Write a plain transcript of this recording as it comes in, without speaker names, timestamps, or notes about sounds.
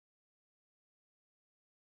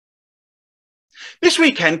This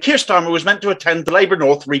weekend, Keir Starmer was meant to attend the Labour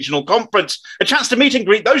North Regional Conference, a chance to meet and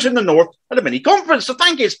greet those in the North at a mini-conference to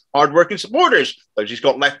thank his hard-working supporters, those he's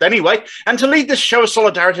got left anyway, and to lead this show of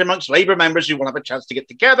solidarity amongst Labour members who want to have a chance to get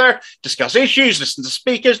together, discuss issues, listen to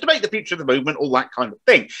speakers, debate the future of the movement, all that kind of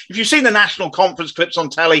thing. If you've seen the national conference clips on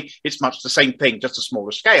telly, it's much the same thing, just a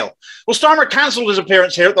smaller scale. Well, Starmer cancelled his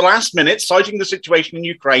appearance here at the last minute, citing the situation in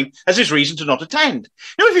Ukraine as his reason to not attend.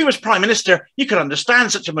 Now, if he was Prime Minister, you could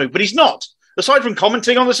understand such a move, but he's not. Aside from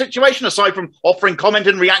commenting on the situation, aside from offering comment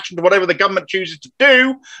in reaction to whatever the government chooses to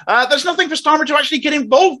do, there's nothing for Starmer to actually get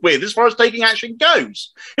involved with as far as taking action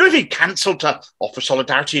goes. You know, if he cancelled to offer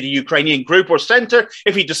solidarity to a Ukrainian group or centre,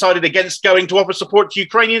 if he decided against going to offer support to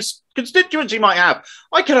Ukrainian constituents he might have,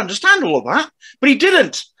 I could understand all of that. But he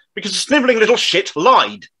didn't, because the snivelling little shit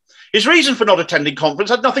lied. His reason for not attending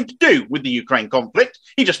conference had nothing to do with the Ukraine conflict.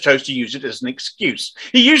 He just chose to use it as an excuse.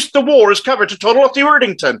 He used the war as cover to toddle off to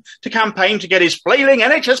Erdington to campaign to get his flailing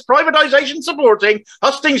NHS privatisation supporting,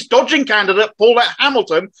 hustings dodging candidate Paul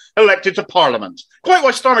Hamilton elected to Parliament. Quite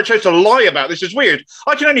why Starmer chose to lie about this is weird.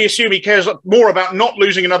 I can only assume he cares more about not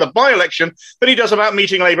losing another by-election than he does about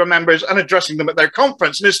meeting Labour members and addressing them at their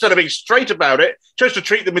conference, and instead of being straight about it, chose to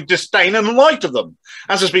treat them with disdain and lie to them.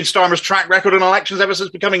 As has been Starmer's track record in elections ever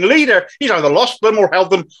since becoming leader, he's either lost them or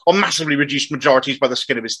held them on massively reduced majorities by the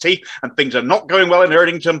skin of his teeth, and things are not going well in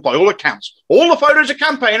Erdington by all accounts. All the photos of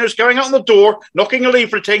campaigners going out on the door, knocking and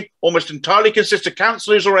leafleting, almost entirely consist of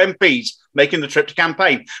councillors or MPs making the trip to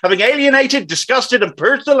campaign. Having alienated, disgusted and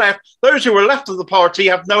purged the left, those who were left of the party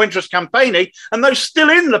have no interest campaigning, and those still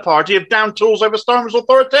in the party have down tools over Starmer's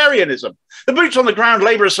authoritarianism. The boots on the ground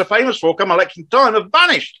Labour is so famous for come election time have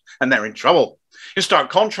vanished, and they're in trouble. In stark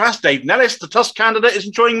contrast, Dave Nellis, the Tusk candidate, is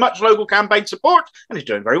enjoying much local campaign support and is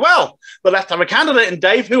doing very well. The left have a candidate in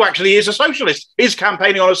Dave who actually is a socialist, is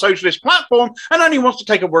campaigning on a socialist platform and only wants to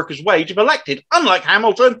take a worker's wage if elected, unlike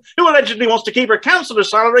Hamilton, who allegedly wants to keep her councillor's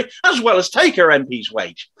salary as well as take her MP's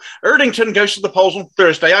wage. Erdington goes to the polls on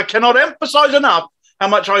Thursday. I cannot emphasise enough how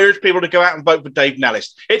much I urge people to go out and vote for Dave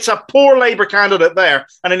Nellis. It's a poor Labour candidate there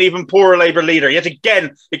and an even poorer Labour leader, yet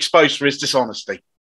again exposed for his dishonesty.